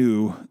you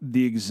knew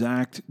the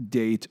exact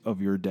date of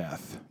your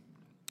death.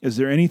 Is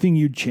there anything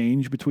you'd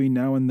change between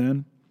now and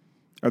then?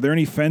 Are there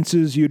any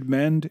fences you'd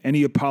mend?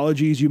 Any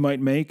apologies you might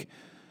make?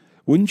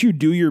 Wouldn't you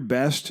do your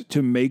best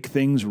to make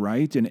things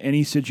right in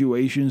any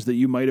situations that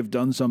you might have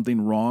done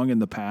something wrong in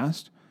the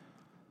past?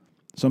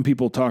 Some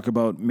people talk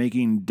about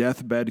making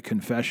deathbed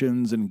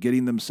confessions and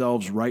getting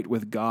themselves right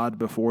with God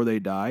before they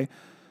die.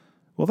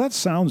 Well, that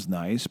sounds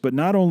nice, but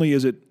not only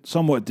is it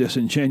somewhat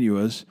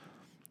disingenuous,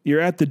 you're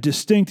at the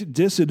distinct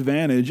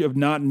disadvantage of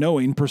not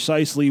knowing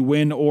precisely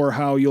when or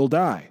how you'll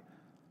die.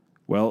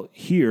 Well,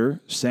 here,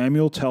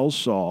 Samuel tells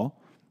Saul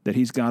that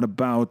he's got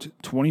about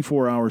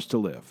 24 hours to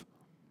live.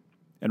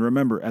 And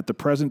remember, at the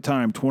present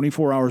time,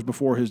 24 hours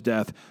before his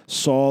death,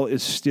 Saul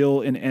is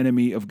still an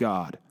enemy of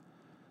God.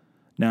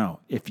 Now,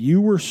 if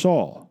you were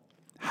Saul,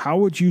 how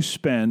would you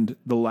spend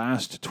the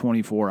last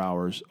 24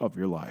 hours of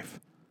your life?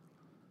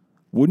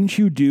 Wouldn't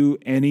you do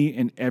any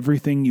and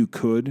everything you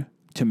could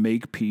to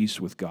make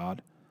peace with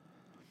God?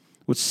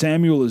 What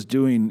Samuel is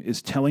doing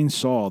is telling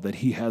Saul that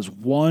he has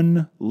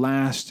one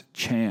last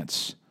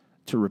chance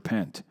to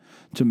repent,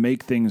 to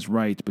make things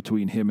right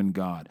between him and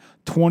God.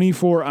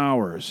 24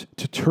 hours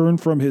to turn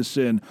from his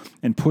sin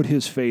and put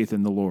his faith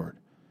in the Lord.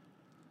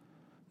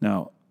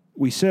 Now,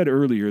 we said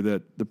earlier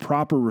that the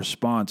proper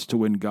response to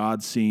when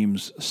God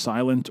seems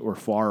silent or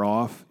far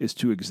off is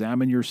to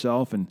examine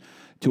yourself and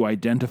to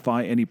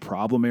identify any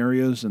problem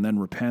areas and then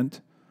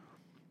repent.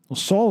 Well,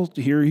 Saul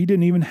here, he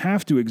didn't even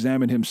have to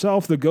examine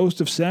himself. The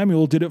ghost of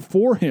Samuel did it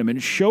for him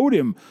and showed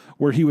him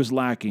where he was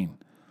lacking.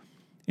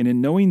 And in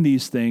knowing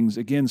these things,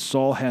 again,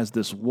 Saul has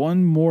this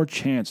one more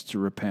chance to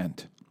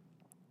repent.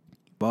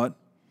 But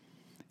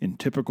in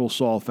typical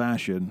Saul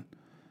fashion,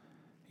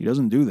 he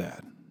doesn't do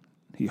that.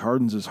 He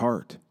hardens his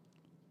heart.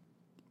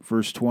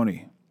 Verse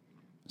 20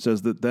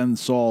 says that then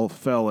Saul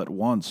fell at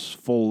once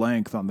full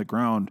length on the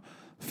ground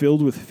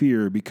filled with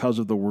fear because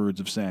of the words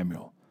of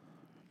Samuel.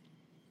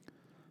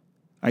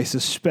 I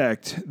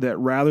suspect that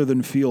rather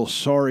than feel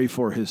sorry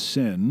for his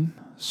sin,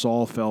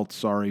 Saul felt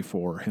sorry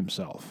for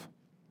himself.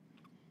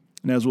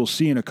 And as we'll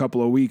see in a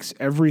couple of weeks,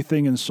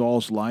 everything in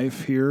Saul's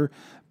life here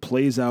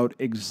plays out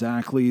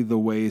exactly the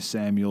way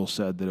Samuel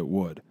said that it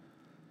would.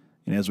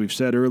 And as we've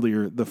said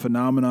earlier, the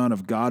phenomenon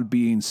of God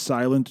being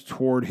silent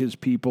toward his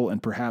people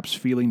and perhaps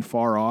feeling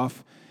far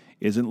off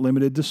isn't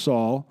limited to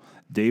Saul.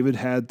 David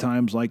had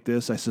times like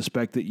this. I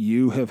suspect that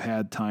you have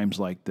had times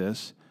like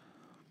this.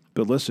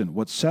 But listen,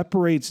 what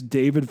separates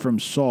David from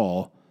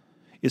Saul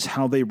is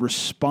how they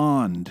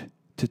respond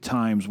to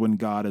times when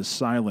God is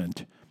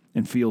silent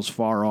and feels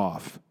far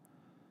off.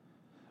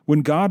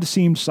 When God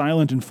seemed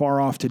silent and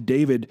far off to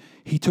David,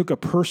 he took a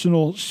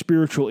personal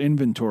spiritual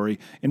inventory,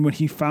 and when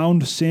he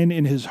found sin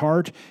in his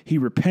heart, he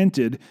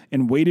repented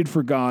and waited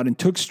for God and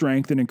took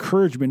strength and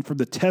encouragement from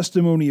the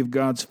testimony of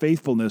God's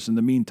faithfulness in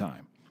the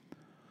meantime.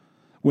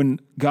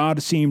 When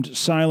God seemed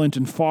silent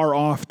and far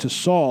off to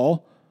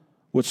Saul,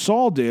 what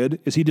Saul did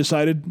is he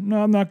decided,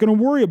 no, I'm not going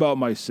to worry about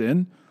my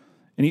sin,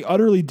 and he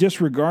utterly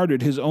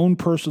disregarded his own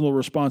personal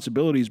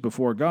responsibilities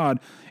before God,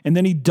 and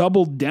then he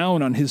doubled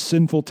down on his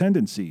sinful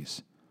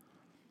tendencies.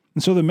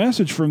 And so the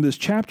message from this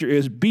chapter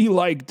is be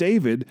like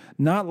David,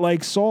 not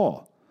like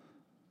Saul.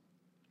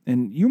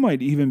 And you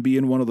might even be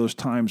in one of those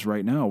times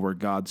right now where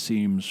God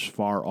seems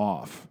far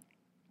off.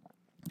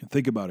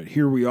 Think about it.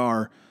 Here we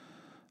are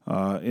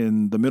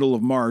in the middle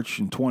of March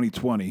in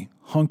 2020,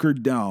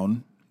 hunkered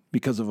down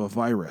because of a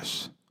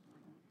virus.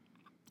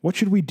 What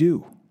should we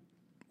do?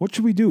 What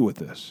should we do with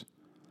this?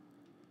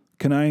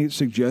 Can I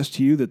suggest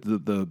to you that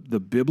the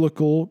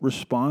biblical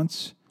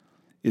response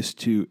is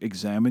to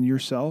examine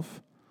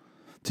yourself,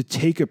 to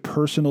take a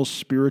personal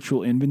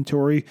spiritual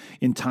inventory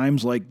in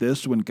times like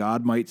this when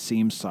God might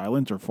seem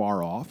silent or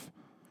far off.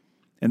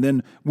 And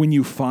then when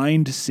you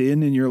find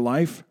sin in your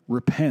life,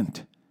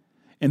 repent.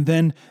 And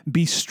then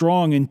be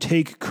strong and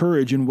take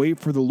courage and wait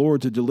for the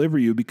Lord to deliver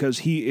you, because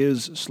he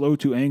is slow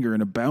to anger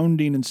and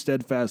abounding in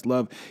steadfast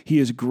love. He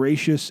is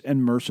gracious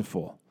and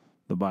merciful,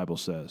 the Bible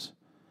says.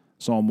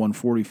 Psalm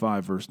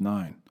 145, verse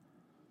 9.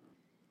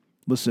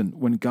 Listen,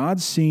 when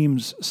God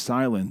seems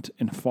silent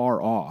and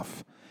far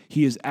off,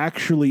 he is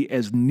actually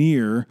as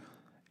near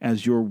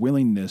as your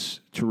willingness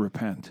to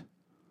repent.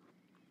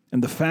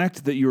 And the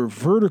fact that you're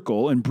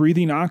vertical and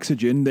breathing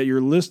oxygen, that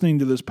you're listening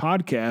to this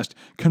podcast,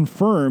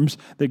 confirms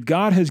that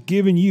God has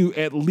given you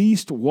at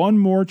least one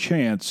more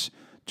chance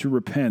to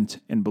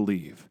repent and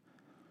believe.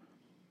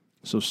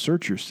 So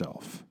search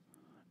yourself,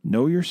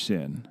 know your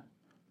sin,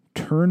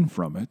 turn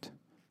from it,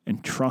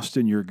 and trust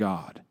in your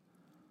God.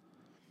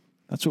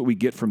 That's what we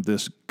get from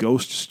this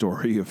ghost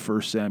story of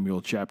 1 Samuel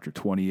chapter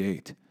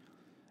 28.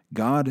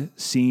 God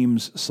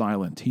seems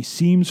silent. He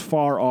seems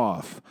far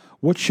off.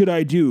 What should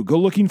I do? Go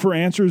looking for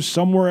answers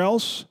somewhere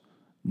else?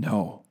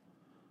 No.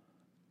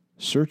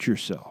 Search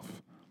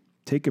yourself.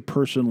 Take a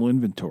personal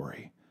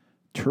inventory.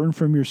 Turn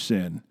from your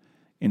sin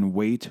and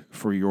wait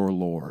for your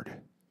Lord.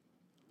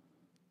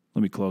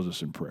 Let me close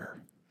this in prayer.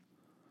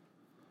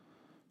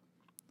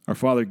 Our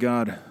Father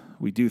God,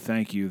 we do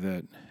thank you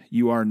that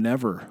you are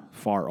never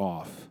far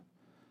off.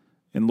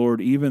 And Lord,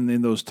 even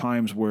in those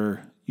times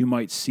where you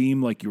might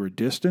seem like you are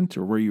distant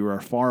or where you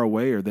are far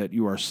away or that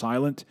you are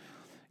silent,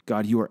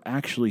 God, you are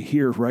actually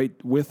here right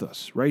with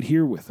us, right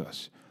here with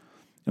us.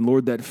 And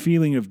Lord, that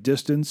feeling of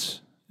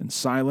distance and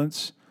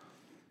silence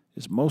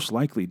is most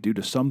likely due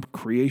to some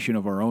creation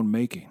of our own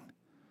making.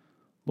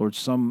 Lord,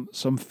 some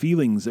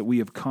feelings that we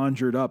have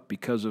conjured up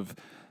because of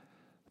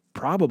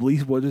probably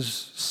what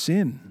is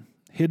sin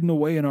hidden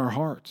away in our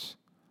hearts.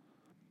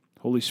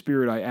 Holy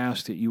Spirit, I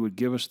ask that you would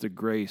give us the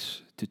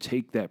grace to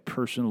take that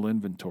personal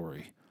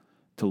inventory,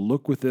 to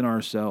look within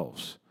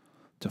ourselves,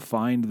 to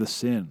find the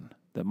sin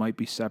that might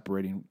be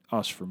separating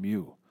us from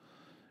you.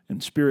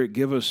 And Spirit,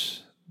 give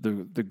us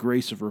the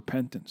grace of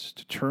repentance,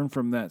 to turn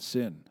from that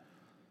sin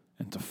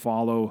and to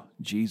follow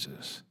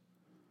Jesus.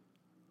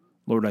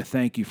 Lord, I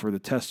thank you for the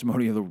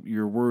testimony of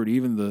your word,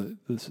 even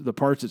the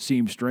parts that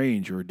seem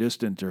strange or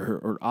distant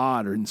or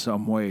odd or in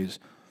some ways,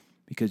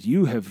 because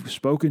you have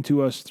spoken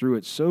to us through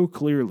it so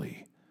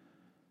clearly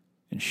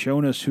and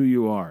shown us who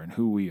you are and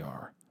who we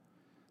are.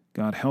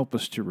 God, help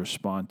us to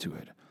respond to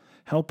it.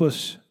 Help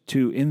us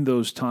to, in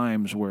those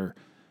times where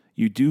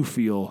you do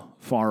feel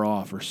far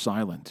off or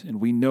silent,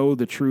 and we know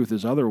the truth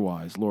is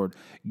otherwise, Lord,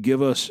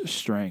 give us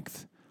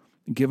strength,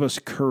 give us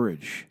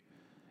courage,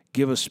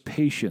 give us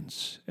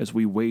patience as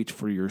we wait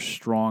for your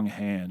strong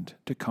hand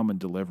to come and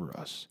deliver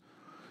us.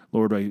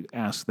 Lord, I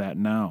ask that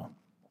now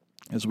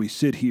as we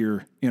sit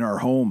here in our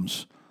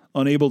homes,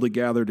 unable to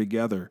gather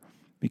together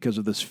because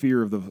of this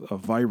fear of the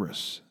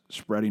virus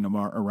spreading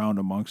around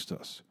amongst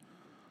us.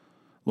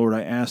 Lord,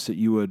 I ask that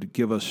you would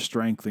give us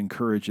strength and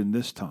courage in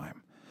this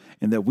time,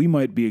 and that we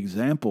might be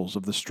examples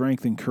of the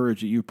strength and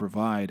courage that you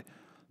provide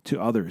to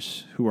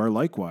others who are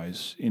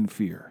likewise in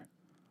fear.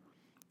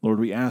 Lord,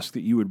 we ask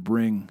that you would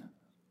bring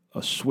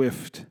a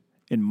swift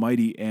and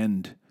mighty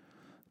end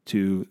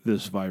to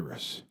this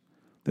virus,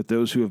 that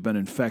those who have been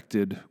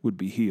infected would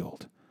be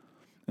healed,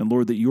 And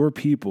Lord, that your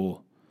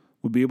people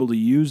would be able to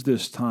use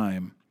this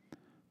time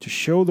to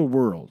show the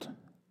world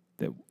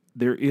that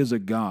there is a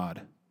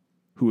God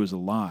who is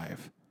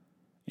alive,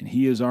 and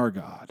he is our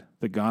God,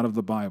 the God of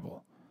the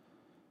Bible.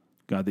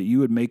 God, that you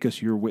would make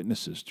us your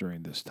witnesses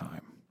during this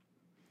time.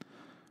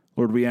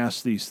 Lord, we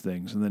ask these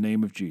things in the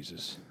name of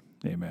Jesus.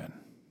 Amen.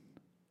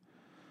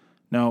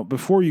 Now,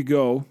 before you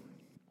go,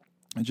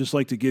 I'd just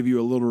like to give you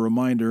a little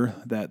reminder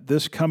that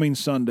this coming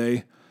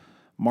Sunday,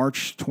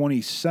 March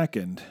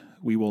 22nd,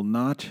 we will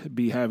not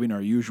be having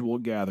our usual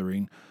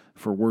gathering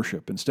for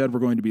worship. Instead, we're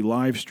going to be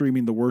live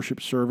streaming the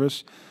worship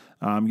service.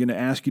 I'm going to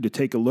ask you to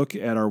take a look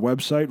at our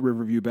website,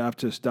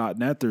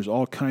 riverviewbaptist.net. There's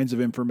all kinds of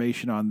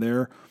information on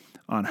there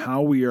on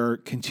how we are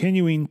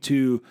continuing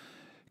to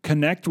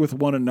connect with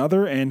one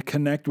another and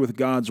connect with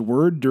God's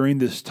Word during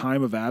this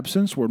time of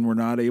absence when we're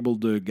not able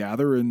to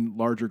gather in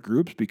larger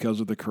groups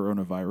because of the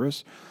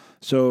coronavirus.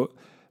 So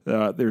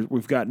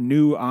we've got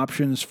new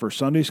options for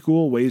Sunday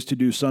school, ways to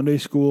do Sunday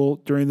school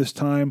during this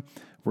time.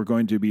 We're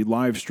going to be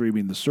live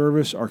streaming the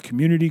service. Our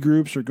community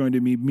groups are going to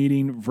be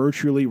meeting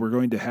virtually. We're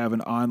going to have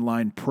an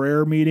online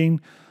prayer meeting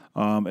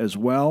as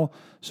well.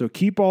 So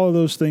keep all of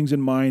those things in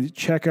mind.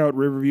 Check out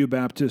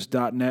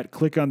riverviewbaptist.net.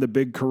 Click on the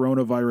big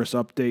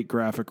coronavirus update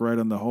graphic right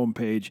on the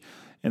homepage,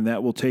 and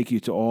that will take you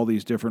to all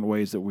these different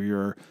ways that we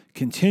are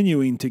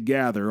continuing to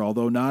gather,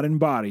 although not in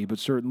body, but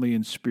certainly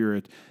in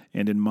spirit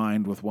and in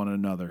mind with one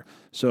another.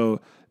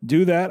 So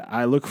do that.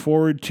 I look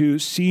forward to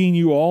seeing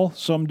you all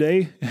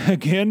someday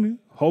again,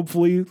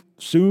 hopefully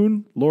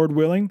soon, Lord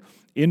willing,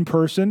 in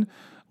person,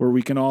 where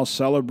we can all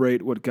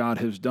celebrate what God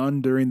has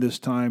done during this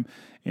time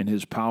and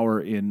his power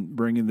in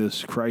bringing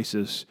this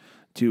crisis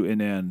to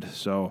an end.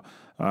 So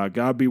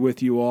God be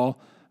with you all.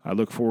 I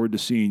look forward to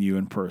seeing you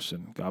in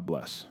person. God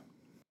bless.